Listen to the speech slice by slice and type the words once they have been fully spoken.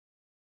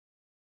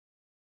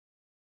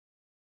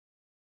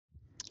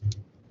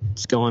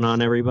What's going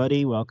on,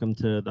 everybody? Welcome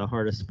to the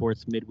Heart of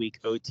Sports Midweek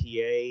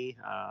OTA.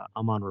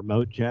 I'm on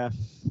remote, Jeff.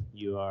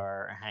 You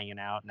are hanging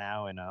out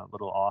now in a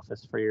little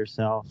office for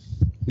yourself.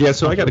 Yeah,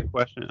 so I got a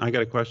question. I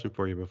got a question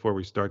for you before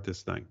we start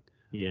this thing.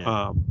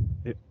 Yeah.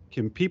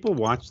 Can people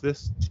watch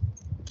this?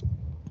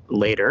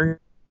 Later,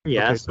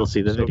 yes, Okay, we'll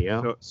see the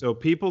video. So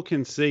people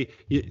can see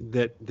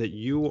that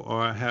you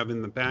are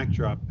having the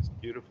backdrop this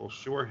beautiful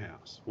shore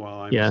house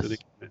while I'm Yes.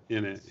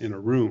 sitting in a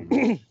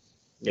room.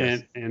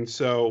 Yes. And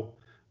so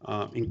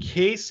in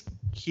case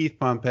Keith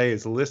Pompey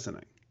is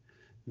listening,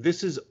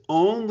 this is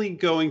only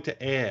going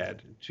to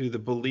add to the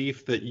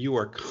belief that you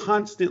are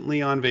constantly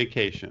on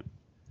vacation,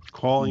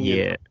 calling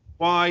in from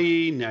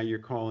Hawaii. Now you're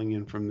calling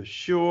in from the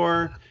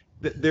shore.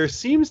 There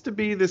seems to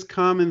be this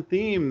common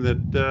theme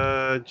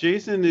that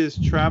Jason is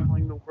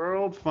traveling the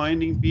world,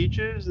 finding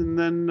beaches, and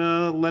then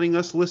letting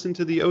us listen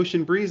to the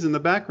ocean breeze in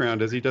the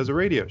background as he does a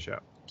radio show.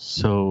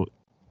 So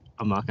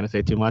I'm not going to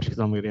say too much because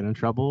I'm going to get in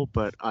trouble,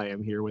 but I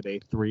am here with a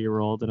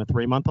 3-year-old and a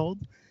 3-month-old.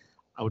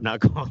 I would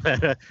not call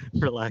that a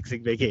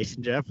relaxing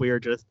vacation, Jeff. We are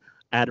just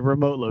at a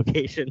remote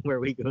location where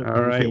we go.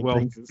 All right.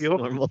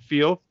 Well,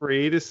 feel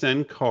free to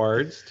send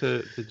cards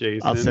to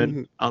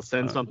Jason. I'll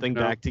send something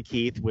back to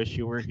Keith. Wish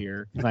you were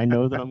here, because I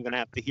know that I'm going to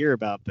have to hear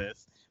about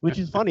this, which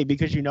is funny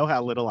because you know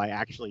how little I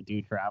actually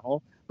do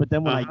travel. But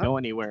then when I go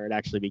anywhere, it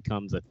actually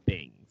becomes a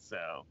thing.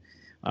 So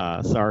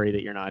sorry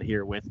that you're not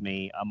here with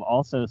me. I'm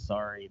also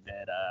sorry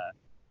that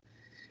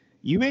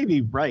you may be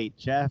right,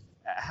 Jeff.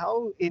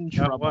 How in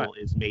trouble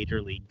is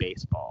Major League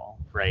Baseball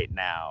right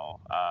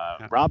now?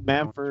 Rob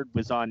Manfred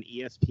was on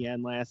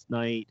ESPN last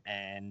night,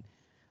 and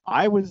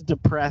I was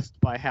depressed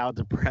by how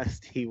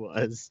depressed he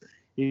was.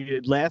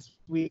 Last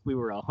week, we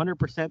were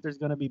 100% there's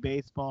going to be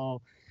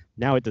baseball.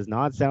 Now it does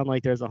not sound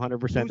like there's 100%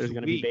 there's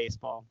going to be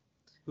baseball.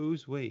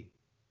 Who's we?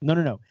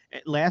 No.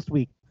 Last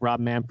week, Rob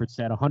Manfred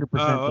said 100%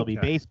 there'll be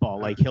baseball,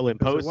 like he'll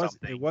impose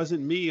something. It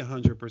wasn't me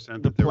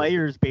 100%. The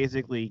players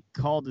basically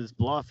called his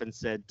bluff and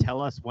said,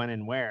 tell us when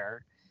and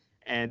where.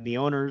 And the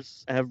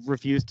owners have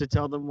refused to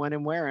tell them when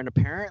and where. And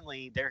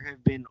apparently there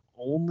have been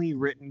only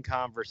written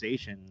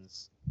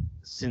conversations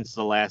since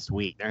the last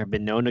week. There have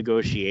been no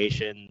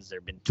negotiations. There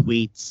have been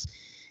tweets.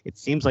 It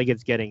seems like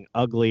it's getting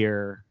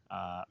uglier.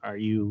 Are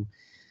you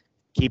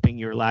keeping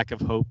your lack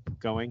of hope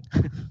going?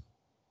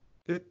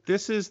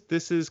 This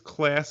is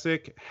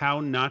classic how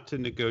not to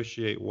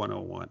negotiate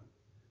 101.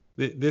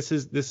 This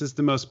is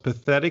the most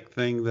pathetic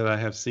thing that I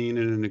have seen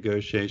in a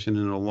negotiation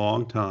in a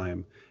long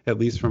time, at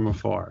least from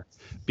afar,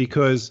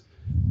 because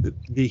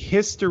the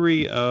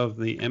history of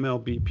the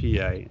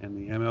MLBPA and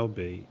the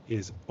MLB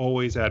is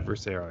always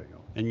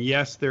adversarial. And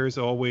yes, there's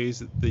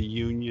always the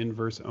union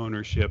versus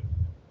ownership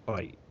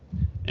fight.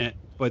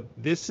 But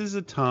this is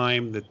a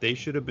time that they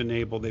should have been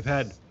able, they've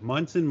had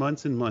months and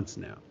months and months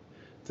now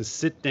to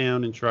sit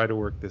down and try to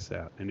work this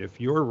out. And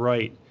if you're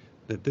right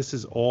that this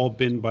has all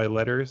been by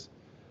letters,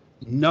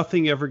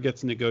 nothing ever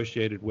gets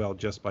negotiated well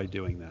just by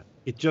doing that.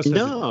 It just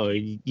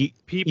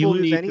people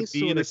need to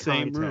be in the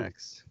same room.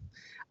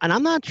 And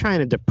I'm not trying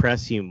to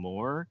depress you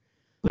more,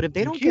 but if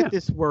they don't get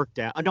this worked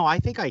out, no, I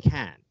think I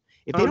can.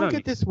 If they don't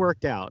get this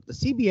worked out, the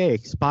CBA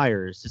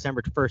expires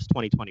December 1st,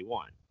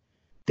 2021.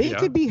 They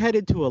could be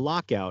headed to a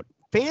lockout.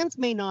 Fans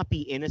may not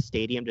be in a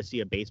stadium to see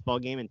a baseball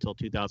game until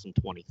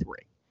 2023.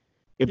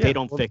 If they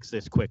don't fix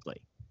this quickly.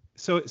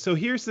 So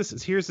here's the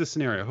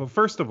scenario. Well,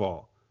 first of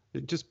all,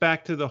 just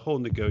back to the whole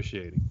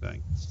negotiating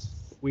thing.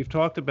 We've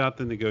talked about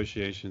the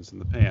negotiations in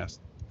the past.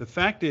 The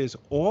fact is,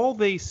 all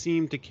they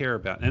seem to care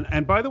about,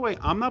 and by the way,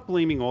 I'm not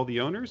blaming all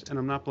the owners and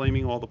I'm not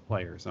blaming all the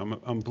players.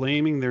 I'm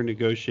blaming their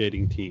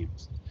negotiating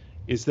teams.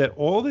 Is that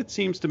all that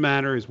seems to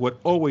matter is what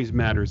always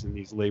matters in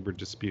these labor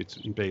disputes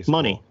in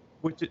baseball. Money.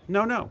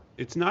 No,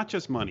 it's not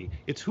just money.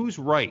 It's who's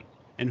right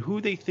and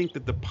who they think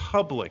that the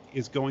public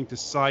is going to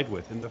side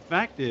with. And the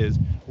fact is,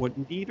 what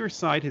neither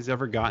side has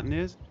ever gotten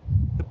is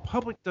the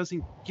public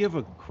doesn't give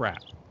a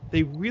crap.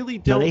 They really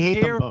don't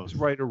care who's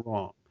right or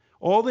wrong.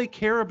 All they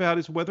care about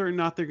is whether or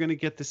not they're going to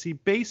get to see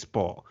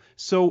baseball.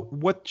 So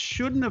what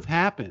shouldn't have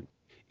happened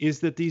is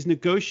that these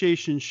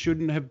negotiations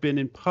shouldn't have been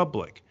in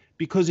public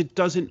because it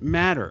doesn't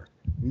matter.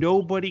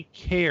 Nobody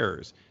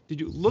cares. Did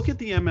you look at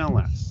the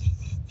MLS?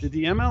 Did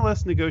the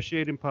MLS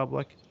negotiate in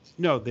public?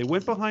 No, they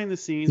went behind the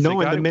scenes.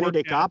 No, and the minute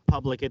it got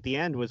public at the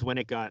end was when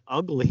it got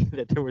ugly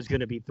that there was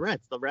going to be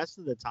threats. The rest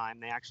of the time,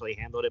 they actually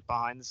handled it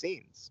behind the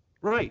scenes.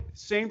 Right.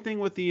 Same thing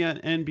with the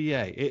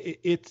NBA.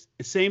 It's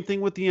the same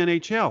thing with the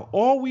NHL.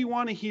 All we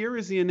want to hear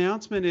is the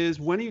announcement is,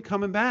 when are you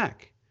coming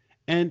back?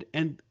 And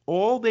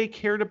all they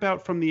cared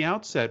about from the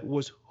outset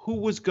was who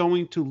was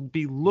going to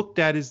be looked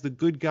at as the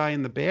good guy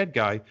and the bad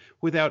guy,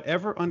 without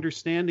ever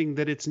understanding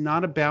that it's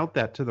not about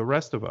that to the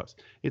rest of us.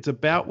 It's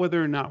about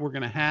whether or not we're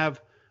going to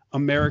have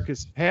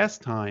America's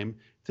pastime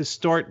to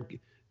start.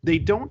 They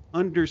don't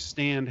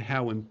understand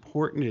how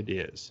important it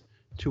is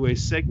to a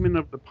segment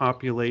of the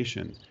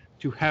population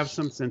to have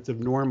some sense of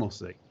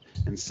normalcy.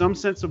 And some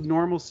sense of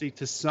normalcy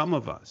to some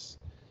of us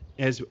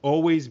has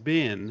always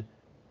been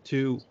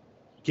to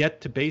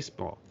get to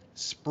baseball.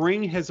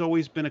 Spring has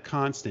always been a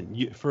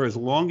constant. For as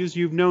long as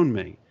you've known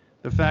me,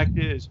 The fact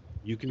is,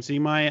 you can see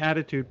my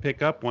attitude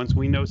pick up once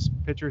we know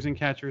pitchers and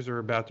catchers are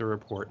about to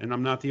report, and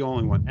I'm not the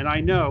only one. And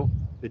I know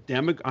that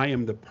I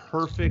am the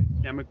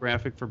perfect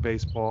demographic for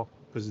baseball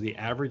because the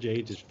average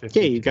age is 50.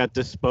 Yeah, you got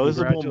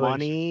disposable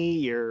money.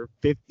 You're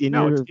 50 in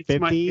your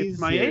 50s. It's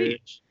my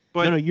age.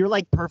 But no, you're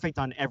like perfect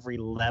on every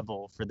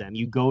level for them.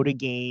 You go to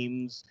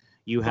games.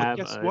 You have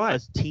a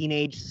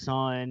teenage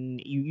son.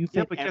 You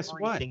fit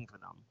everything for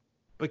them.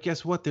 But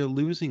guess what? They're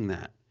losing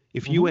that.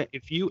 If you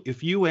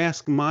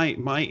ask my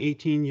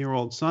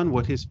 18-year-old son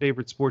what his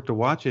favorite sport to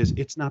watch is,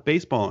 it's not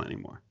baseball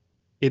anymore.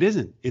 It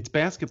isn't. It's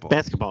basketball.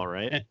 Basketball,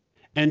 right?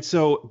 And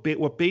so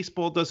what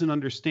baseball doesn't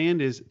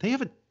understand is they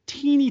have a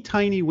teeny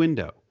tiny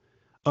window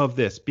of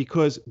this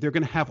because they're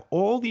going to have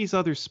all these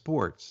other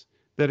sports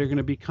that are going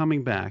to be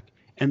coming back,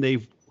 and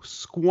they've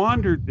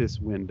squandered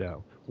this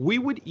window. We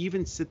would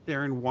even sit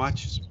there and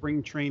watch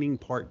Spring Training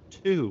Part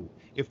 2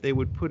 if they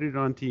would put it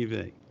on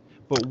TV.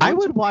 But I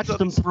would watch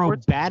them throw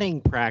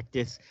batting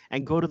practice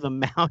and go to the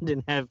mound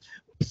and have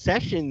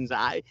sessions.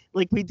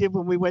 Like we did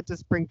when we went to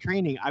spring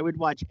training. I would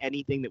watch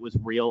anything that was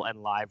real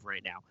and live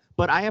right now.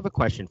 But I have a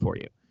question for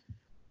you.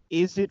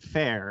 Is it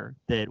fair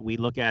that we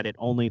look at it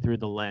only through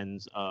the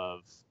lens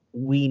of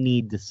we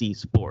need to see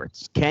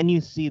sports? Can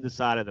you see the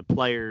side of the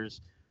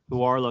players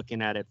who are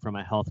looking at it from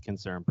a health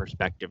concern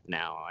perspective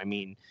now? I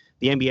mean,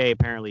 the NBA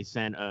apparently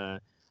sent a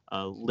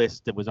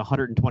list that was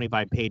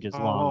 125 pages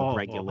long of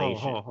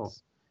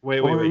regulations. Wait.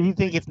 Or you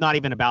think it's not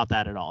even about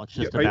that at all? It's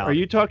just about. Are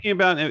you talking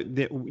about?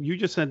 You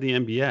just said the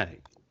NBA.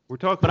 We're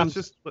talking.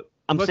 But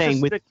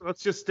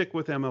let's just stick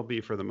with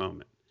MLB for the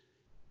moment.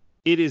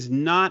 It is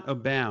not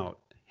about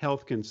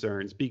health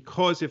concerns,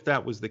 because if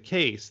that was the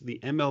case, the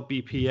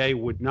MLBPA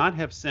would not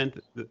have sent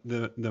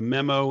the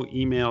memo,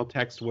 email,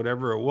 text,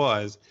 whatever it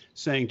was,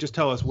 saying just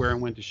tell us where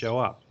and when to show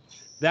up.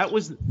 That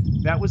was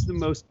the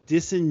most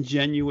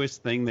disingenuous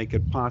thing they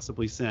could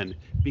possibly send,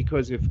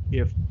 because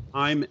if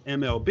I'm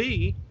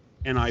MLB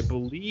and I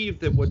believe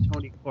that what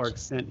Tony Clark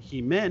sent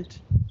he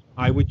meant,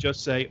 I would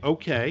just say,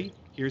 okay,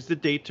 here's the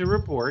date to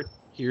report,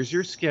 here's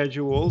your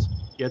schedules,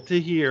 get to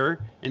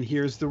here, and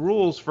here's the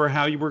rules for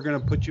how you were going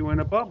to put you in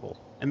a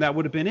bubble. And that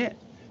would have been it.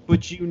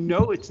 But you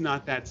know it's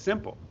not that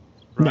simple,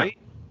 right?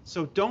 No.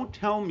 So don't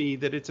tell me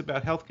that it's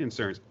about health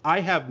concerns.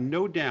 I have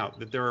no doubt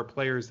that there are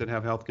players that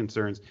have health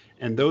concerns,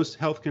 and those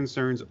health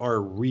concerns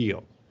are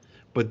real.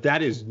 But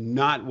that is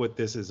not what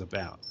this is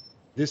about.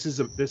 This is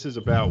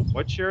about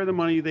what share of the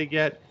money they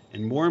get,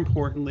 and more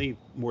importantly,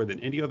 more than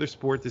any other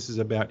sport, this is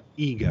about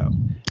ego.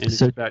 And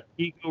it's about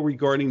ego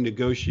regarding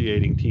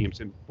negotiating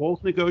teams. And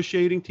both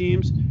negotiating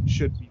teams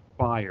should be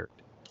fired.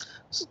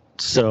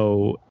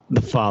 So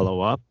the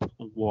follow-up,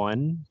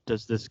 1,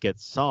 does this get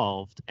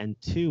solved? And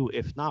 2,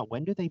 if not,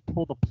 when do they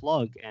pull the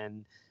plug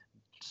and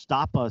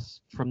stop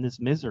us from this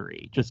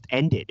misery? Just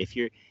end it. If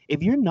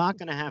you're not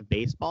going to have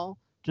baseball,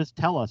 just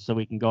tell us so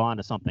we can go on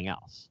to something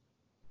else.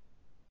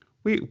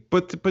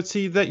 But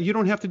see that you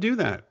don't have to do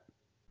that.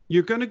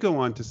 You're going to go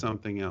on to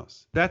something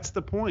else. That's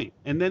the point.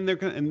 And then they're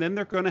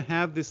going to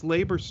have this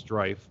labor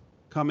strife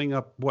coming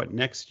up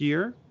next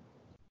year.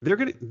 They're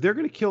going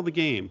to kill the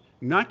game.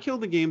 Not kill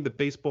the game that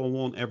baseball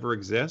won't ever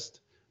exist,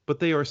 but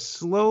they are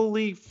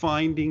slowly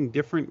finding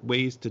different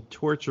ways to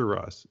torture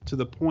us to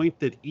the point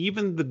that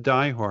even the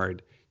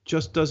diehard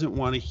just doesn't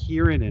want to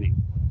hear it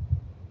anymore.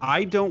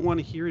 I don't want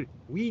to hear it.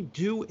 We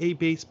do a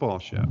baseball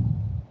show.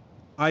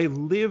 I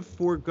live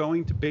for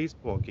going to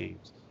baseball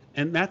games.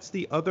 And that's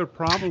the other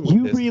problem with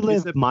this. You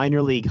relive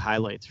minor league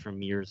highlights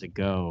from years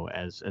ago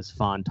as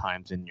fond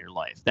times in your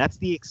life. That's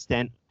the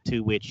extent to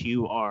which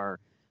you are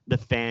the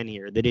fan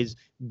here that is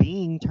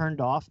being turned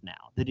off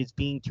now, that is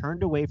being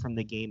turned away from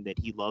the game that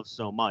he loves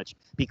so much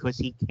because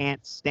he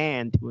can't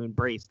stand to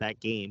embrace that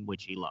game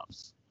which he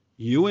loves.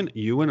 You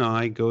and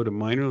I go to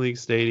minor league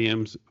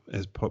stadiums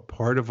as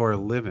part of our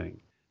living,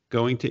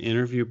 going to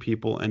interview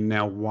people and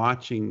now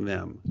watching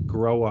them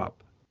grow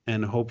up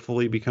and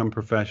hopefully become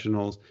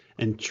professionals,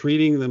 and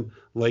treating them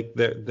like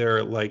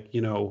they're like,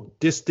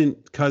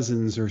 distant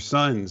cousins or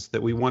sons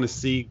that we want to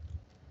see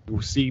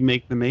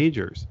make the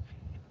majors.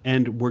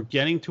 And we're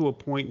getting to a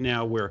point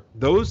now where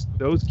those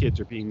kids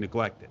are being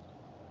neglected.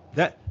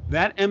 That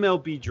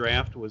MLB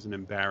draft was an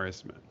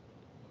embarrassment.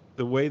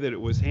 The way that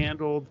it was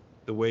handled,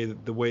 the way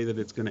that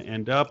it's going to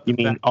end up. You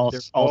mean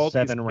all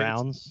 7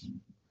 rounds?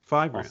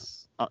 5 rounds.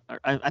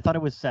 I thought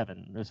it was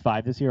 7. It was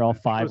 5 this year, all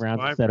 5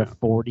 rounds instead of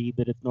 40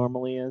 that it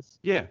normally is.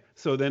 Yeah.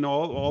 So then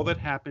all that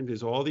happened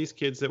is all these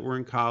kids that were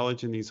in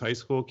college and these high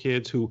school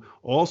kids who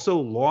also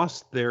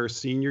lost their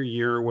senior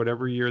year or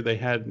whatever year they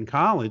had in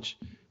college,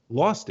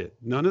 lost it.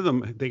 None of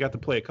them, they got to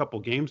play a couple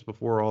games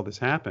before all this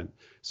happened.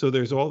 So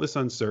there's all this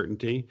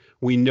uncertainty.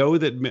 We know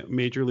that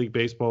Major League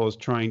Baseball is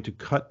trying to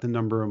cut the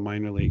number of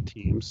minor league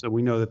teams. So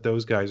we know that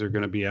those guys are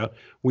going to be out.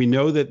 We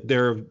know that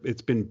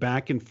it's been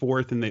back and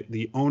forth, and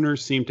the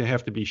owners seem to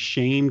have to be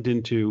shamed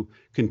into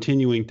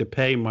continuing to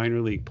pay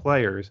minor league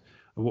players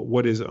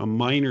what is a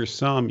minor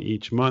sum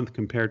each month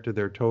compared to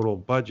their total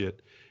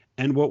budget.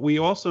 And what we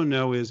also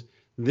know is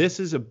this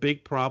is a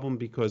big problem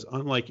because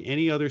unlike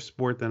any other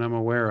sport that I'm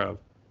aware of,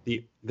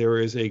 there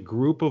is a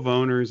group of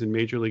owners in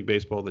Major League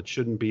Baseball that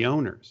shouldn't be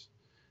owners.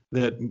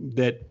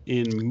 That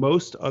in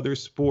most other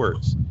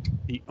sports,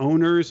 the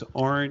owners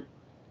are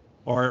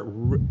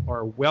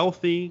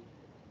wealthy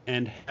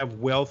and have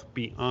wealth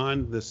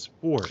beyond the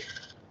sport.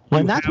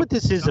 Well, and that's what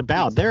this is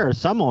about. There are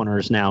some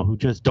owners now who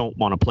just don't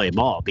want to play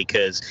ball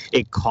because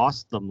it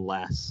costs them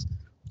less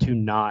to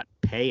not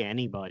pay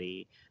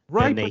anybody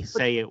than they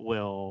say it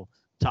will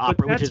to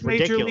operate, which is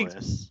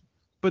ridiculous.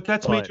 But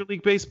that's Major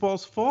League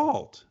Baseball's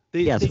fault.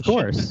 Yes, of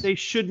course. They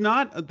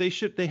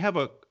have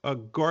a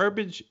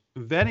garbage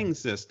vetting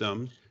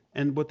system,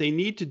 and what they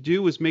need to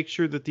do is make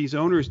sure that these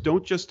owners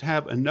don't just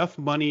have enough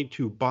money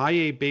to buy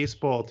a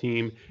baseball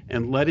team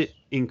and let it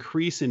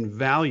increase in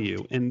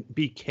value and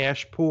be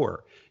cash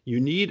poor. You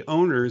need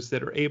owners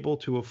that are able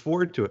to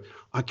afford to it.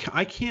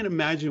 I can't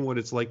imagine what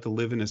it's like to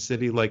live in a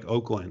city like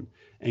Oakland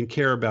and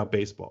care about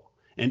baseball,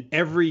 and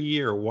every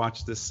year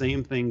watch the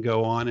same thing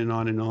go on and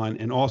on and on,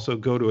 and also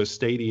go to a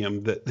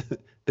stadium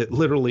that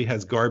literally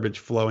has garbage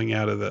flowing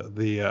out of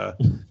the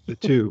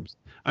tubes.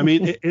 I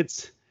mean,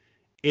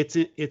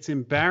 it's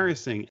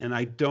embarrassing, and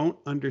I don't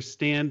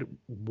understand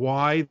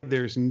why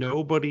there's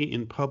nobody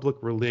in public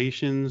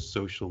relations,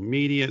 social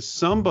media,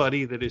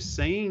 somebody that is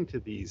saying to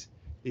these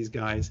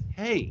guys,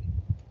 hey,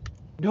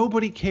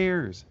 nobody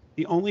cares.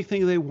 The only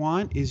thing they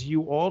want is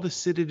you all to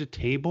sit at a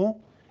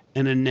table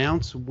and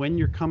announce when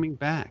you're coming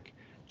back.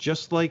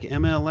 Just like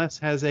MLS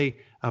has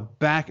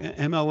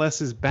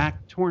MLS's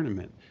back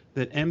tournament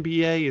that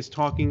NBA is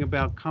talking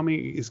about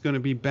is going to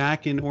be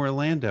back in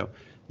Orlando.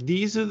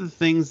 These are the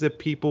things that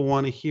people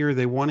want to hear.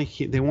 They want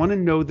to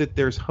know that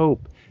there's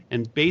hope.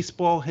 And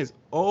baseball has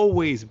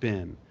always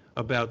been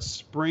about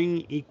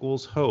spring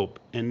equals hope.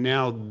 And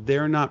now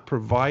they're not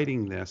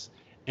providing this.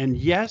 And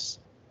yes,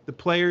 the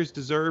players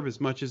deserve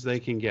as much as they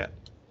can get.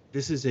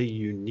 This is a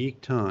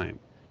unique time,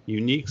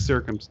 unique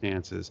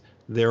circumstances.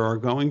 There are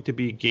going to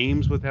be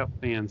games without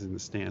fans in the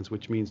stands,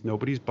 which means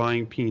nobody's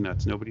buying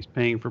peanuts, nobody's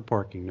paying for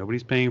parking,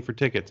 nobody's paying for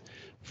tickets.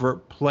 For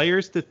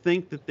players to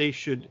think that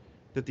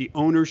that the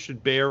owner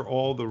should bear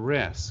all the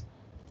risk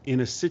in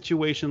a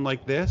situation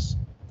like this,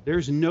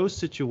 there's no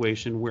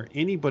situation where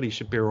anybody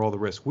should bear all the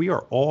risk. We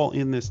are all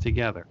in this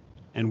together.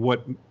 And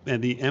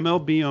the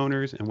MLB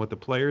owners and what the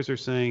players are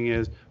saying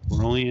is,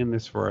 we're only in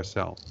this for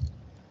ourselves.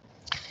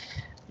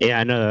 Yeah,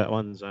 I know that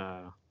one's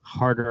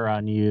harder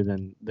on you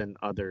than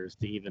others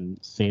to even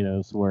say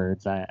those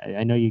words.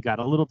 I know you got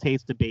a little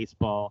taste of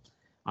baseball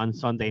on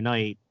Sunday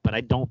night, but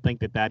I don't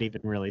think that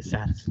even really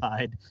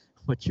satisfied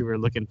what you were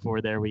looking for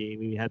there.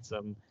 We had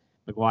some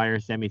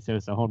McGwire,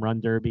 Sosa home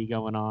run derby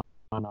going on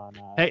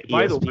hey, ESPN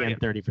by the way,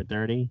 30 for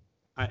 30.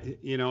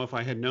 If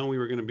I had known we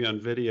were going to be on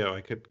video,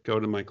 I could go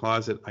to my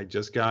closet. I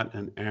just got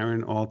an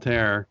Aaron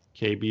Altair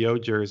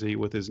KBO jersey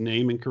with his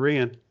name in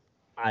Korean.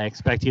 I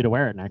expect you to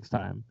wear it next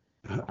time.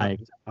 I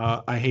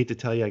hate to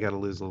tell you, I got to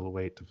lose a little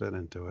weight to fit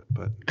into it,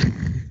 but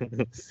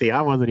see,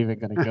 I wasn't even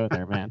going to go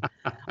there, man.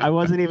 I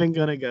wasn't even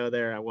going to go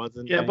there. I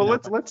wasn't. Yeah, but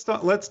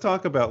let's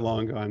talk about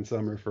Long Gone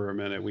Summer for a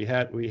minute. We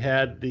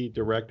had the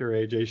director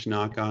AJ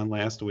Schnock on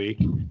last week.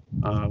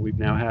 We've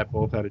now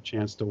both had a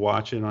chance to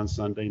watch it on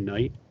Sunday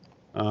night.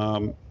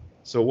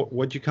 So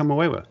what'd you come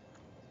away with?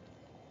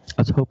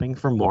 I was hoping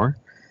for more.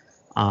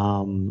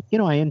 I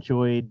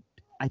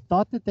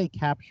thought that they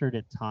captured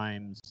at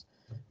times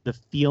the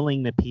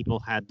feeling that people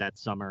had that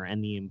summer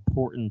and the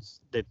importance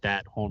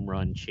that home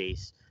run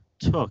chase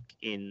took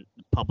in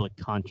public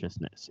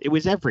consciousness. It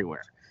was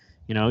everywhere.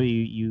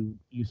 You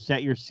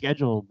set your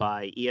schedule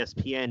by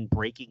ESPN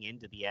breaking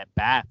into the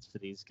at-bats for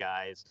these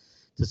guys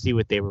to see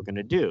what they were going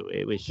to do.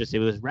 It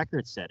was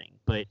record setting,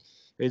 but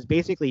it was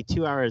basically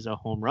 2 hours of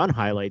home run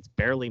highlights,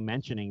 barely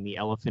mentioning the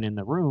elephant in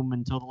the room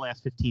until the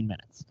last 15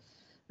 minutes.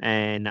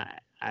 And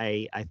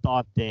I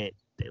thought that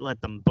they let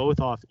them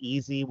both off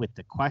easy with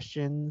the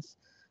questions.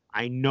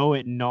 I know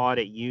it gnawed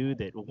at you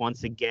that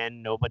once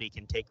again, nobody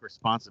can take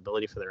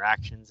responsibility for their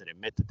actions and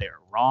admit that they are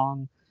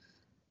wrong.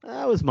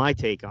 That was my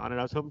take on it.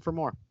 I was hoping for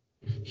more.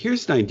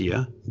 Here's an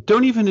idea.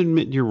 Don't even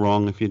admit you're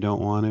wrong if you don't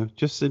want to.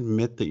 Just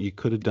admit that you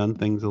could have done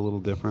things a little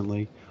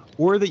differently,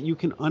 or that you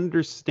can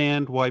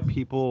understand why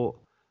people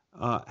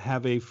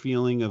have a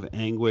feeling of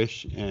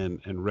anguish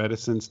and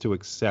reticence to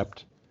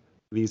accept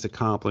these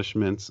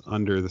accomplishments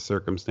under the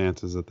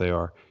circumstances that they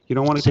are. You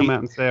don't want to come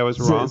out and say I was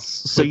wrong.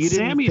 So you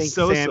didn't think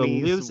Sosa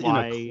lives in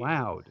a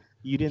cloud.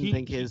 You didn't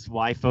think his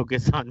why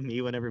focus on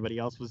me when everybody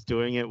else was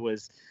doing it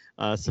was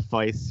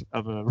suffice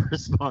of a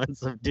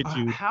response of did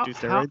you do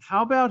steroids?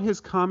 How about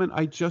his comment,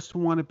 I just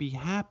want to be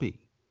happy?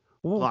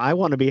 Well, I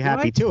want to be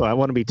happy too. I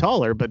want to be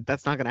taller, but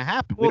that's not going to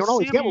happen. Well, we don't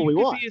always get what we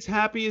want. You can be as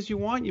happy as you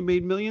want. You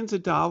made millions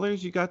of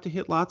dollars. You got to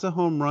hit lots of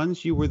home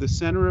runs. You were the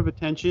center of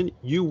attention.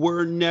 You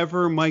were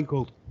never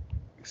Michael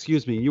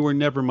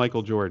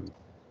Jordan.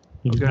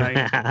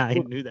 Okay. I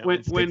knew that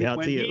would stick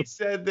out to you. When he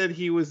said that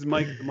he was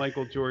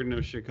Michael Jordan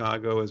of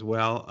Chicago as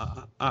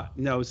well,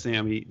 no,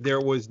 Sammy,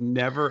 there was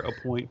never a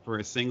point for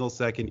a single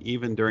second,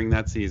 even during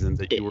that season,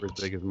 that you were as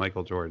big as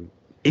Michael Jordan.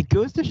 It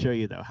goes to show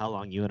you, though, how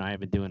long you and I have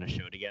been doing a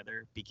show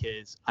together,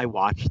 because I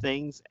watch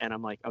things and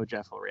I'm like, oh,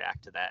 Jeff will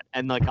react to that.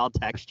 And like, I'll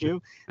text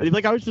you and you're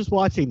like, I was just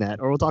watching that.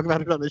 Or we'll talk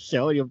about it on the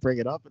show and you'll bring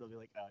it up and I'll be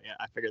like, oh, yeah,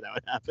 I figured that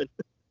would happen.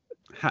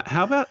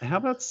 How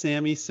about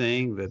Sammy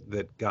saying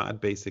that God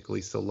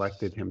basically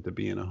selected him to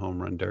be in a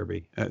home run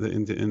derby,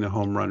 in a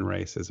home run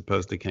race, as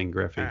opposed to Ken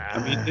Griffey?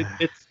 I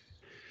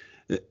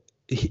mean,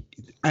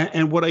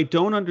 and what I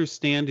don't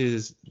understand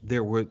is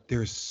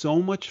there's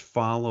so much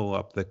follow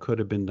up that could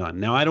have been done.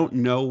 Now I don't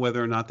know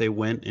whether or not they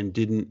went and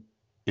didn't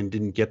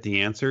get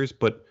the answers,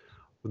 but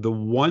the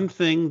one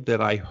thing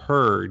that I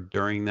heard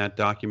during that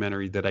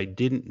documentary that I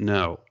didn't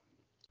know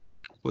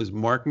was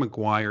Mark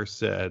McGwire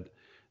said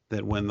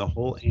that when the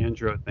whole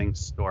Andro thing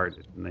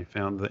started and they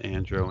found the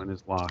Andro in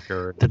his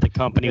locker, that the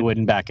company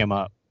wouldn't back him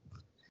up.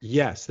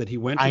 Yes, that he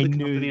went to the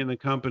company and the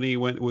company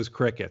was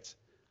crickets.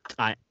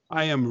 I'm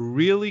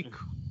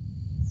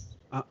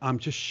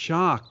just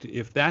shocked.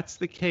 If that's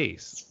the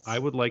case, I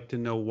would like to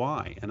know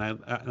why, and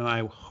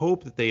I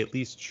hope that they at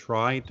least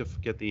try to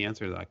get the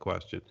answer to that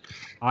question.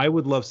 I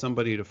would love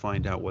somebody to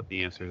find out what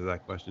the answer to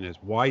that question is.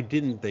 Why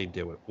didn't they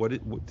do it? What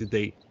did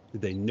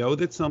they know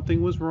that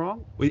something was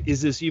wrong?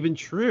 Is this even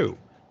true?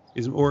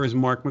 Is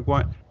Mark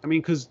McGwire? I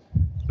mean, because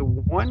the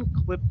one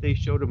clip they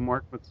showed of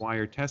Mark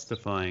McGwire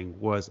testifying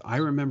was, I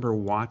remember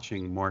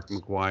watching Mark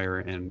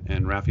McGwire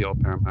and Rafael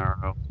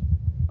Paramaro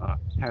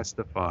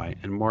testify,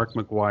 and Mark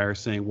McGwire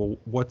saying, well,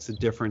 what's the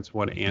difference?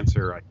 What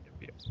answer I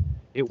give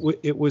you?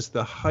 It was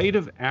the height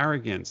of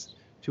arrogance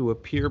to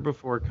appear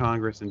before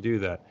Congress and do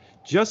that.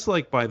 Just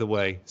like, by the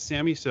way,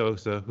 Sammy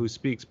Sosa, who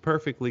speaks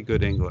perfectly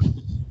good English,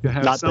 to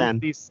have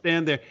somebody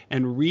stand there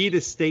and read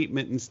a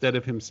statement instead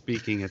of him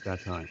speaking at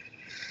that time.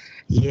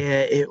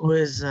 Yeah, it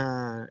was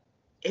an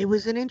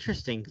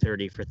interesting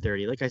 30 for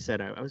 30. Like I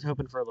said, I was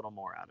hoping for a little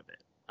more out of it.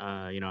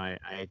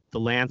 The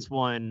Lance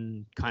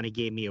one kind of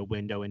gave me a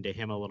window into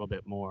him a little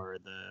bit more.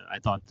 I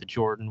thought the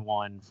Jordan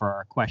one, for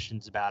our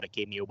questions about it,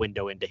 gave me a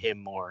window into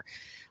him more.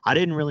 I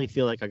didn't really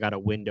feel like I got a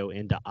window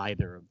into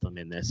either of them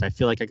in this. I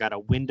feel like I got a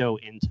window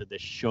into the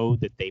show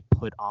that they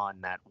put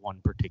on that one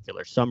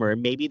particular summer.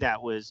 And maybe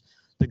that was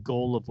the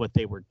goal of what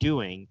they were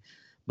doing.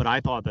 But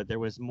I thought that there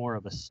was more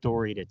of a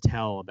story to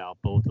tell about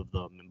both of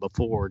them, and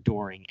before,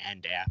 during,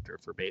 and after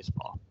for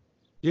baseball.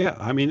 Yeah,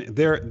 I mean,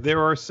 there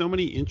are so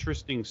many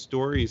interesting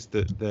stories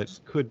that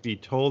could be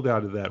told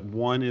out of that.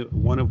 One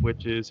of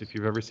which is, if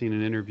you've ever seen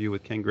an interview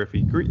with Ken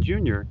Griffey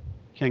Jr.,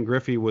 Ken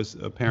Griffey was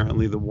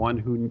apparently the one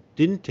who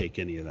didn't take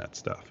any of that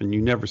stuff, and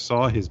you never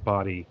saw his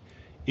body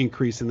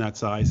increase in that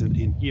size. And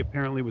he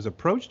apparently was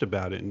approached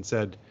about it and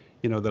said,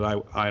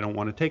 that I don't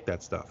want to take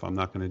that stuff. I'm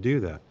not going to do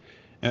that.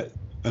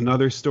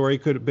 Another story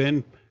could have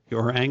been,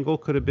 or angle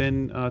could have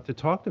been, to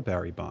talk to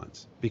Barry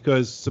Bonds,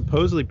 because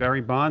supposedly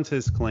Barry Bonds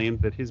has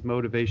claimed that his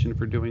motivation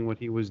for doing what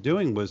he was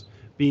doing was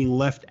being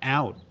left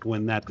out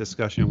when that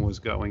discussion was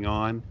going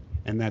on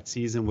and that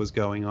season was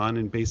going on,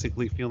 and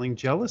basically feeling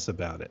jealous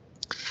about it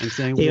and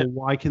saying, well,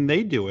 why can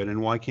they do it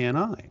and why can't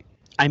I?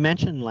 I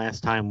mentioned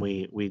last time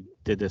we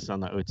did this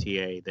on the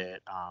OTA that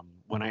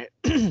when I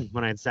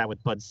had sat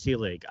with Bud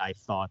Selig, I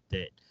thought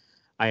that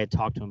I had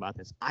talked to him about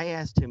this. I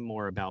asked him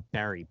more about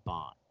Barry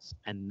Bonds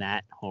and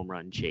that home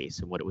run chase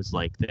and what it was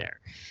like there.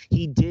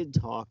 He did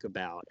talk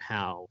about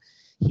how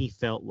he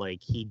felt like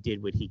he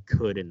did what he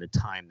could in the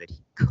time that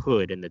he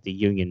could, and that the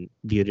union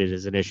viewed it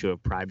as an issue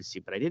of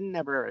privacy. But I didn't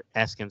ever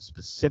ask him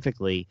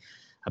specifically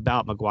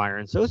about McGwire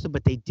and Sosa,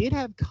 but they did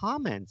have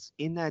comments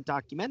in that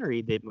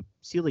documentary that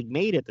Selig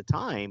made at the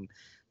time,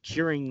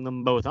 cheering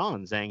them both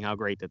on, saying how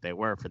great that they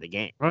were for the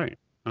game. Right.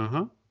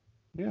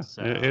 Yeah.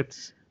 So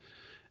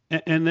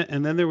And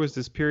then there was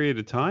this period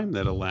of time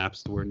that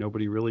elapsed where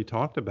nobody really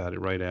talked about it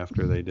right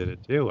after they did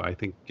it too. I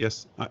think,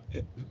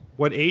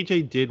 what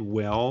AJ did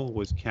well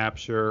was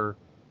capture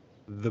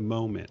the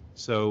moment.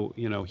 So,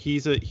 he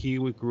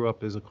grew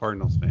up as a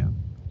Cardinals fan.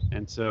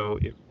 And so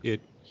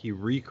he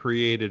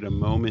recreated a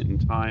moment in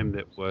time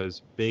that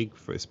was big,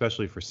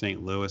 especially for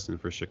St. Louis and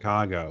for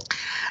Chicago.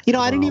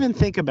 I didn't even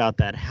think about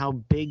that, how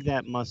big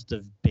that must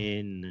have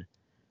been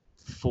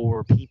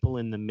for people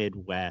in the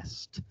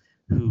Midwest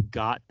who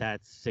got that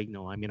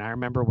signal. I mean, I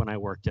remember when I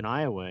worked in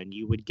Iowa, and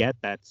you would get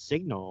that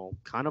signal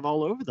kind of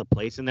all over the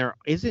place. And there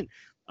isn't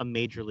a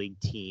major league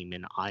team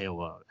in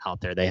Iowa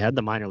out there. They had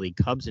the minor league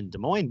Cubs in Des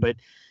Moines, but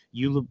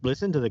you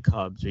listen to the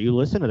Cubs or you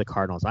listen to the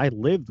Cardinals. I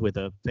lived with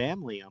a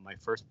family on my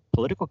first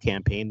political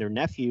campaign. Their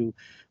nephew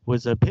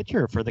was a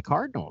pitcher for the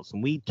Cardinals.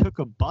 And we took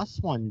a bus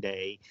one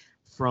day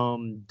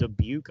from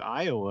Dubuque,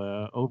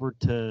 Iowa, over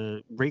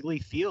to Wrigley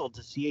Field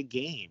to see a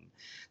game.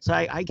 So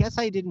I guess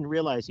I didn't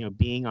realize,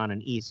 being on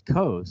an East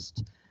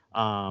Coast,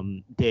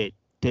 that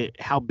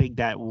how big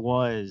that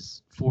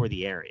was for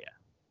the area.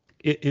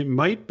 It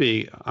might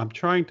be. I'm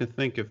trying to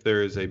think if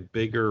there is a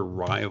bigger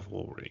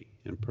rivalry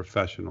in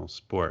professional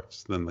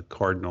sports than the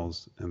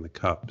Cardinals and the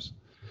Cubs.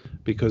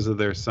 because of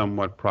their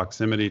somewhat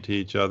proximity to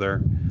each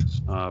other,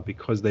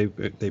 because they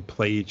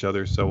play each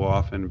other so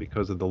often,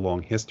 because of the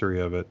long history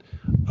of it.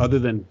 Other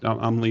than,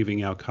 I'm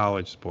leaving out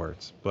college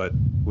sports, but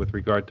with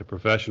regard to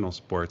professional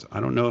sports, I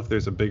don't know if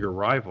there's a bigger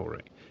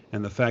rivalry.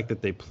 And the fact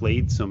that they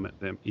played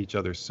each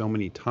other so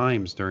many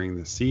times during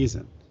the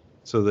season,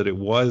 so that it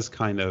was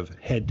kind of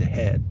head to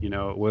head.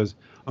 It was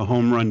a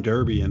home run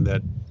derby, and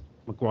that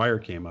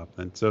McGwire came up,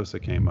 then Sosa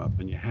came up,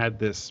 and you had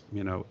this,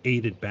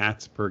 8 at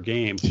bats per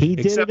game. He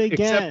did it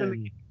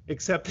again.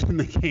 Except in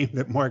the game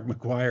that Mark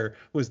McGwire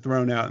was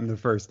thrown out in the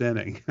first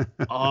inning.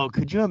 Oh,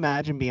 could you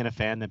imagine being a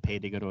fan that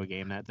paid to go to a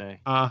game that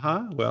day?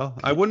 Well,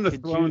 I wouldn't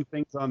have thrown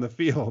things on the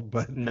field,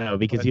 but no,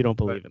 because you don't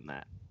believe in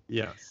that.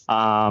 Yes.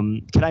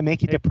 Can I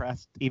make you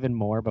depressed even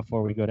more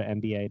before we go to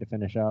NBA to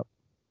finish up?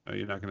 Oh,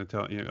 you're not going to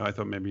tell? I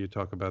thought maybe you'd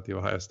talk about the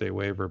Ohio State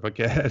waiver, but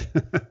go ahead.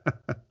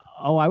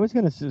 Oh, I was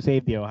going to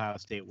save the Ohio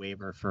State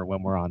waiver for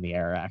when we're on the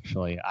air,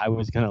 actually. I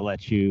was going to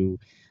let you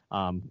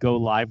go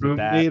live with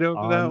that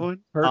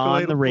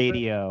on the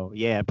radio.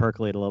 Yeah,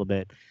 percolate a little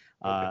bit.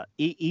 Okay.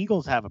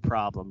 Eagles have a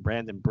problem.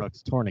 Brandon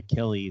Brooks torn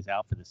Achilles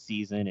out for the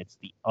season. It's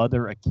the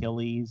other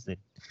Achilles,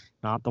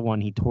 not the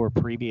one he tore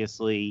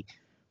previously.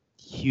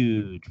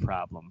 Huge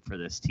problem for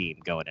this team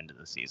going into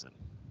the season.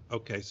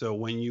 Okay, so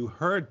when you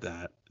heard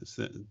that,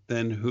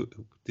 then who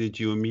did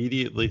you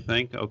immediately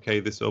think,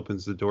 okay, this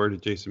opens the door to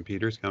Jason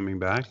Peters coming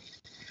back?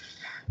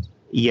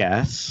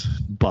 Yes,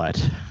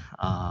 but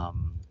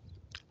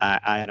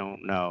I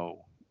don't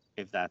know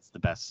if that's the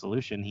best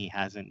solution. He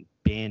hasn't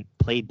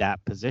played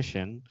that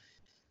position.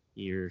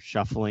 You're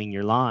shuffling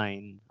your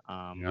line.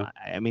 Yeah.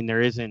 I mean,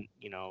 there isn't,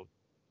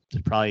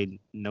 there's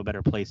probably no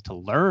better place to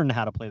learn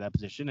how to play that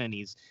position, and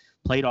he's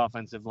played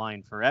offensive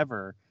line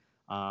forever.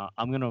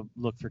 I'm going to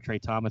look for Trey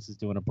Thomas is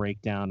doing a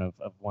breakdown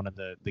of one of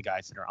the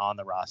guys that are on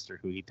the roster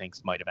who he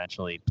thinks might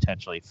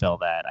potentially fill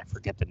that. I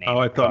forget the name. Oh,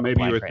 I thought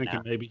maybe you were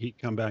thinking maybe he'd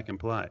come back and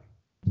play.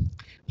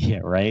 Yeah,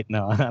 right.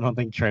 No, I don't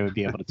think Trey would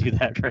be able to do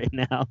that right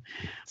now.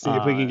 See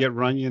if we can get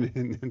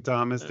Runyon and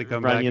Thomas to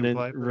come back and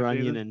play.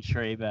 Runyon and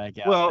Trey back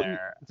out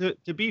there. Well,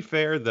 to be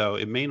fair, though,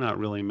 it may not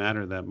really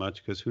matter that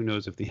much because who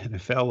knows if the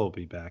NFL will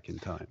be back in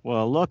time.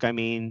 Well, look, I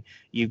mean,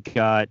 you've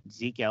got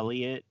Zeke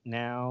Elliott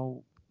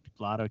now.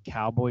 A lot of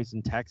Cowboys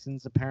and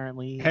Texans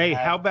apparently. Hey,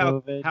 how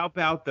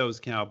about those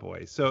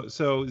Cowboys?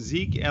 So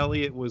Zeke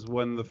Elliott was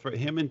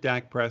him and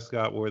Dak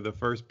Prescott were the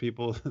first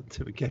people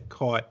to get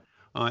caught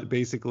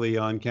basically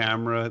on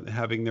camera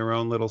having their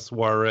own little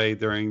soiree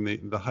during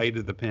the height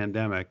of the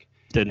pandemic.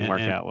 Didn't work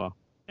out well.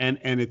 And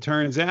it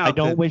turns out I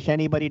don't wish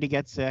anybody to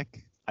get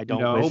sick. I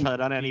don't wish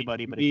that on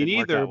anybody, but it didn't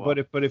work out well.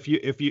 But if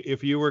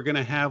you were going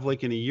to have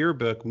like in a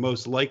yearbook,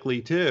 most likely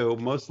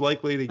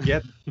to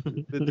get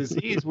the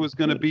disease was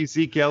going to be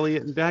Zeke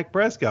Elliott and Dak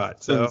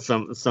Prescott. So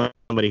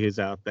somebody who's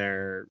out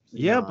there.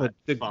 Yeah, but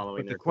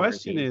the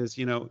question is,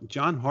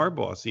 John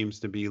Harbaugh seems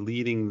to be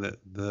leading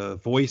the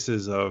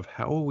voices of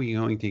how are we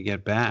going to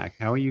get back?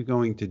 How are you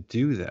going to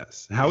do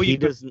this? How are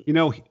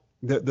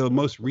the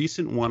most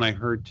recent one I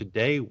heard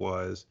today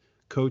was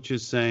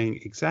coaches saying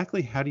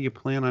exactly how do you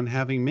plan on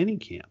having mini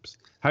camps?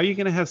 How are you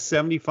going to have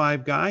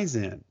 75 guys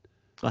in?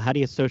 Well, how do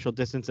you social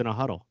distance in a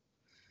huddle?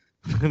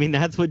 I mean,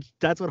 that's what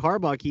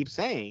Harbaugh keeps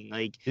saying.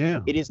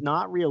 It is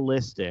not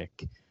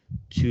realistic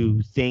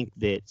to think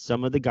that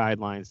some of the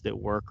guidelines that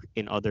work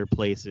in other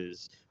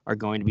places are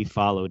going to be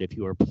followed if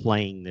you are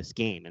playing this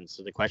game. And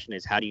so the question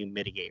is, how do you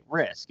mitigate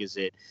risk? Is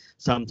it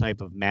some type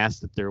of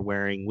mask that they're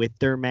wearing with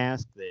their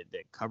mask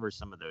that covers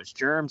some of those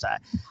germs?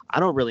 I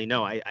don't really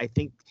know. I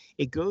think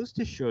it goes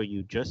to show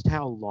you just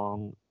how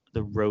long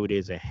the road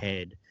is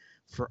ahead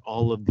for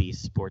all of these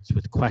sports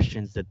with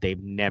questions that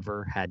they've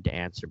never had to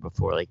answer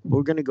before. Like,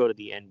 we're going to go to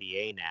the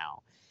NBA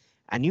now.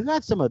 And you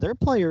got some of their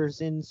players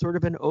in sort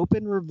of an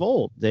open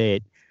revolt that,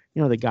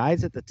 the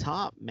guys at the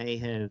top may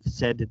have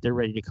said that they're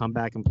ready to come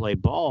back and play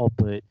ball,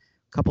 but a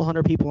couple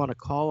hundred people on a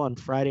call on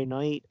Friday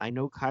night. I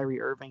know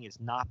Kyrie Irving is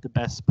not the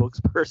best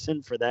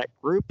spokesperson for that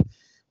group,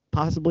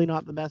 possibly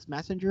not the best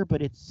messenger,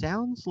 but it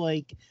sounds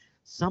like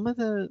some of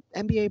the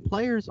NBA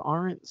players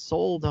aren't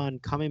sold on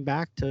coming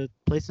back to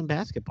play some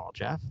basketball,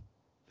 Jeff.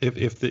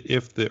 If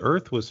the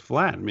earth was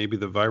flat, maybe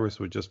the virus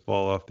would just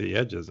fall off the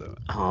edges of it.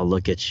 Oh,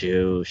 look at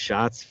you.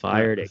 Shots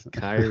fired at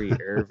Kyrie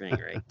Irving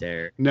right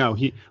there. No,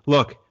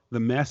 the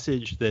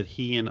message that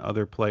he and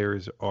other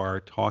players are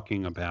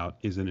talking about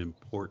is an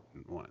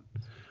important one.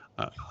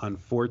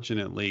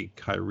 Unfortunately,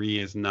 Kyrie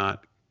is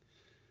not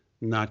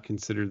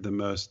considered the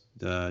most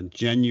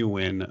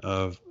genuine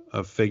of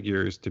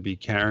figures to be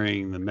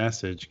carrying the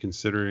message,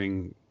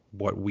 considering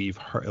what we've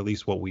heard, at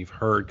least what we've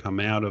heard come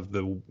out of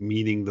the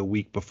meeting the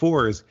week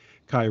before, is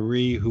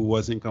Kyrie, who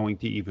wasn't going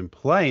to even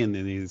play in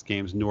any of these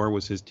games, nor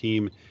was his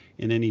team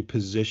in any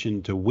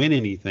position to win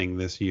anything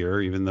this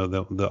year, even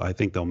though I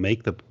think they'll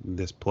make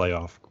this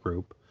playoff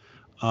group,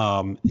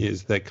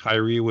 is that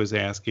Kyrie was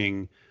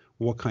asking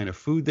what kind of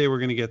food they were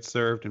going to get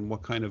served and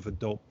what kind of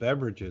adult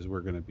beverages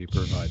were going to be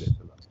provided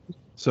to them.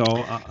 So,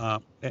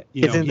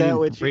 isn't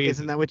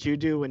that what you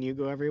do when you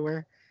go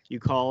everywhere? You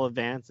call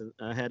advance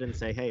ahead and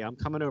say, "Hey, I'm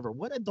coming over.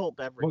 What adult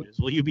beverages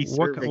will you be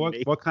serving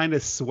me?" What kind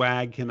of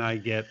swag can I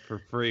get for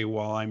free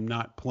while I'm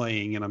not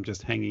playing and I'm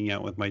just hanging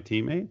out with my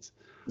teammates?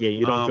 Yeah,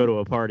 you don't go to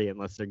a party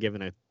unless they're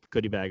giving a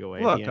goodie bag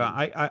away. Look,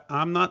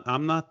 I'm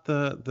not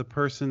the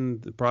person,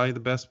 probably the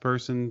best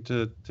person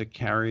to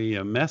carry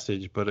a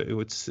message, but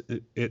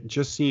it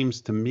just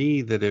seems to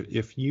me that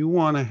if you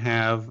want to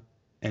have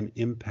an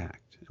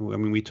impact, I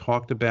mean, we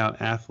talked about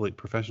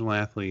professional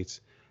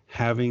athletes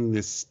having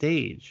this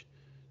stage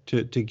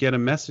to get a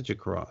message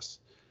across.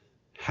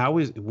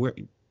 Where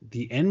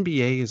the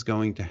NBA is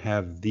going to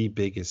have the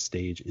biggest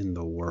stage in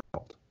the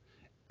world.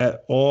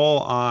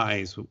 All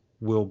eyes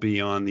will be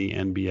on the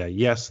NBA.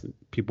 Yes,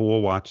 people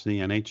will watch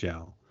the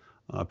NHL.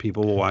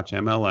 People will watch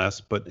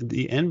MLS, but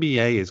the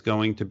NBA is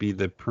going to be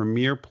the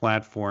premier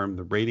platform.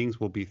 The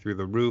ratings will be through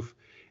the roof.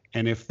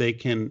 And if they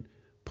can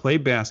play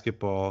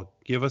basketball,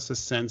 give us a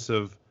sense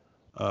of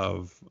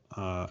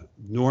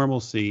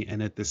normalcy,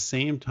 and at the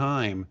same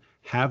time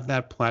have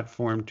that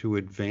platform to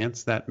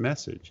advance that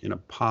message in a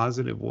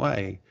positive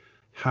way,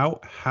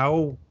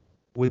 how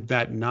would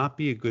that not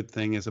be a good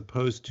thing as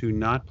opposed to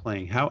not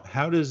playing?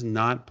 How does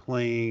not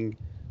playing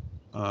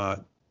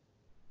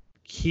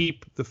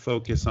keep the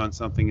focus on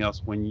something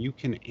else when you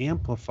can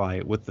amplify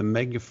it with the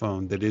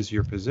megaphone that is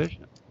your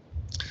position?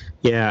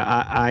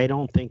 Yeah, I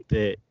don't think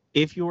that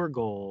if your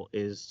goal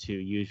is to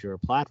use your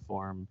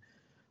platform,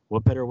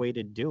 what better way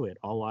to do it?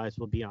 All eyes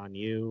will be on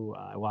you.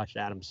 I watched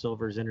Adam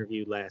Silver's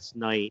interview last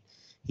night.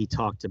 He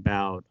talked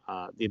about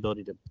the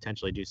ability to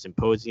potentially do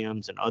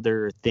symposiums and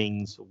other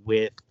things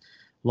with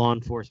law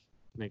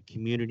enforcement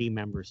community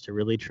members to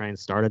really try and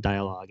start a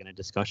dialogue and a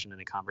discussion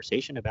and a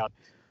conversation about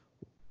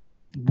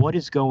what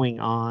is going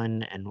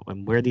on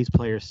and where these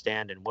players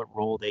stand and what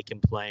role they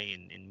can play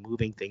in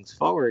moving things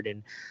forward.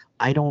 And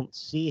I don't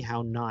see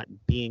how not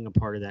being a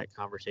part of that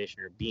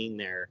conversation or being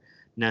there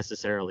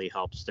necessarily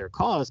helps their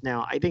cause.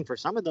 Now, I think for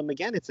some of them,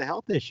 again, it's a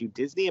health issue.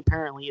 Disney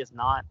apparently is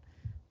not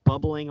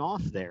bubbling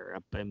off there.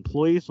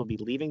 Employees will be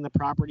leaving the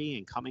property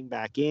and coming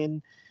back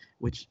in,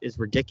 which is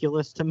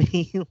ridiculous to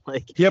me.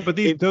 But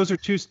those are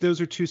two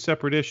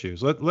separate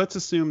issues. Let's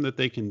assume that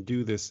they can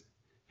do this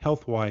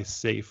health-wise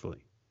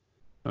safely.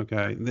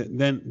 Okay,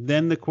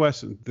 then the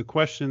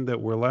question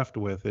that we're left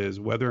with is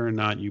whether or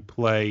not you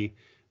play,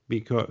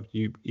 because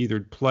you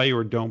either play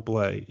or don't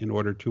play in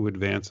order to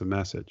advance a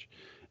message.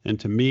 And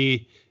to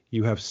me,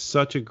 you have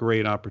such a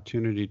great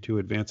opportunity to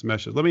advance a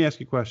message. Let me ask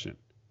you a question.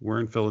 We're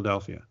in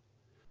Philadelphia.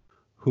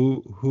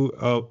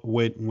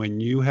 When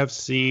you have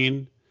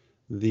seen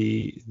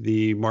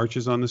the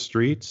marches on the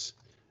streets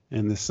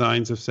and the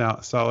signs of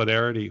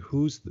solidarity,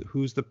 who's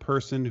the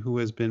person who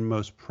has been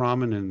most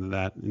prominent in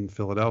that in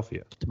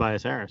Philadelphia?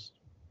 Tobias Harris.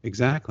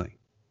 Exactly.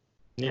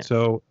 Yeah.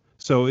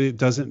 So it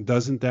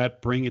doesn't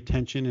that bring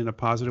attention in a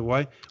positive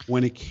way?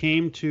 When it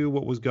came to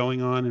what was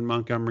going on in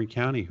Montgomery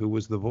County, who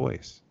was the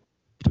voice?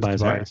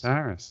 Tobias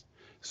Harris.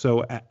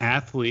 So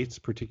athletes,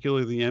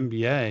 particularly the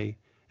NBA,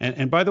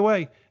 and by the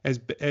way, as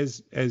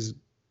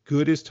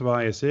good as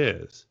Tobias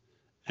is,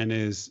 and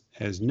as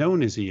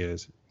known as he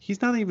is,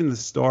 he's not even the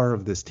star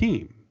of this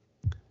team.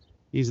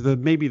 He's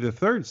maybe the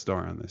third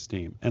star on this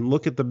team. And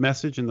look at the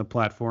message and the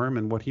platform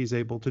and what he's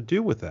able to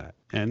do with that.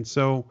 And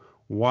so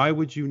why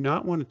would you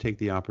not want to take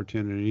the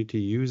opportunity to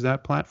use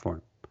that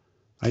platform?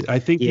 I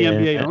think the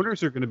NBA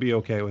owners are going to be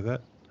okay with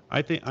it.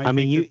 I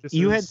mean,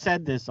 you had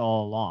said this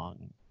all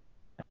along.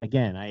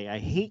 Again, I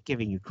hate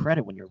giving you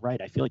credit when you're right.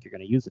 I feel like you're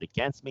going to use it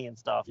against me and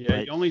stuff. Yeah,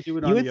 but you only do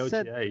it on the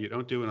OTA. You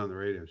don't do it on the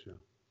radio show.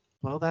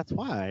 Well, that's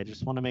why. I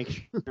just want to make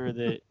sure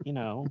that,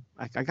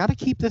 I got to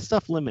keep this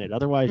stuff limited.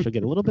 Otherwise, you'll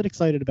get a little bit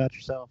excited about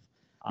yourself.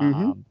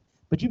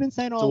 But you've been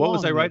saying all along. So what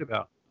was I right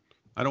about?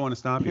 I don't want to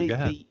stop you. Go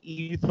ahead.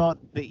 You thought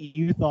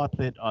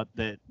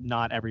that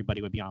not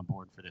everybody would be on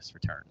board for this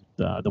return,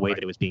 the way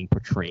that it was being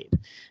portrayed.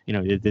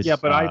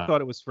 But I thought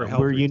it was for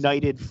health we're reasons.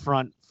 united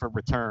front for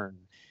return.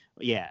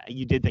 Yeah,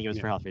 you did think it was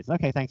for health reasons.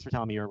 Okay, thanks for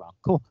telling me you were wrong.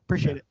 Cool,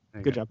 appreciate it.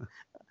 Good job.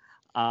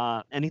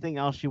 Anything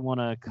else you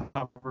want to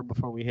cover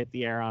before we hit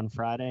the air on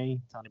Friday?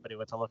 Tell anybody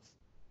what to look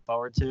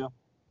forward to?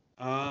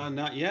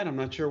 Not yet. I'm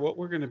not sure what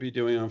we're going to be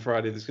doing on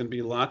Friday. There's going to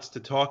be lots to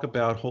talk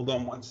about. Hold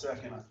on one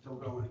second. I'm still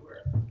going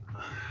anywhere.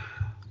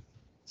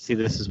 See,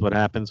 this is what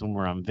happens when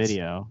we're on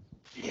video.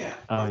 Yeah.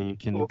 Oh, you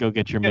can go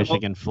get your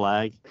Michigan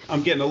flag.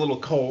 I'm getting a little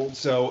cold,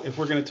 so if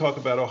we're going to talk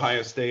about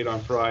Ohio State on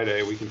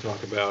Friday, we can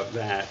talk about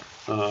that.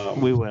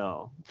 We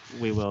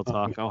will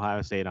talk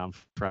Ohio State on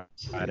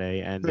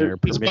Friday, and their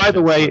permission by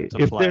the way,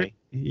 to play.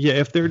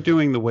 if they're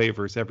doing the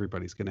waivers,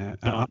 everybody's going to have.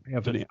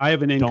 I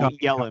have an income.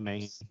 Don't yell at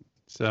me.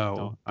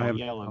 So don't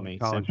yell at me.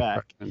 Sit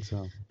back.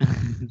 So.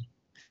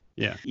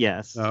 Yeah.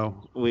 Yes.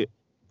 So we.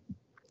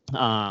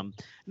 No.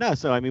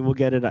 So I mean, we'll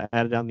get it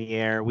added on the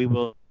air. We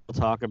will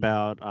talk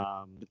about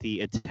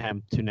the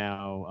attempt to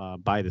now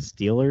buy the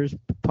Steelers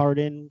part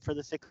in for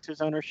the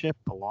Sixers ownership,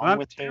 along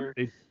with their.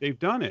 They've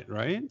done it,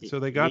 right? So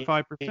they got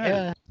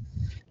 5%.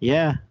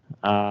 Yeah.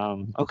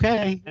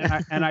 Okay.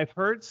 and I've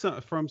heard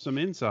from some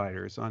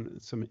insiders on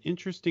some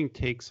interesting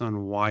takes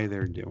on why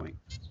they're doing.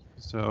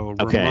 So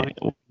Okay.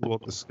 we'll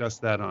discuss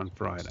that on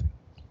Friday.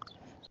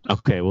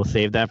 Okay, we'll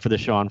save that for the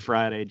show on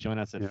Friday. Join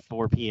us at Yeah.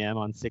 4 p.m.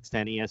 on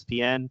 610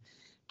 ESPN.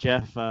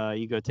 Jeff,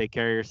 you go take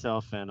care of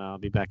yourself, and I'll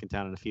be back in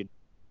town in a few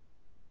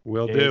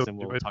Will days, do. and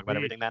we'll Enjoy talk the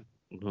about week. everything then.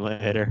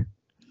 Later.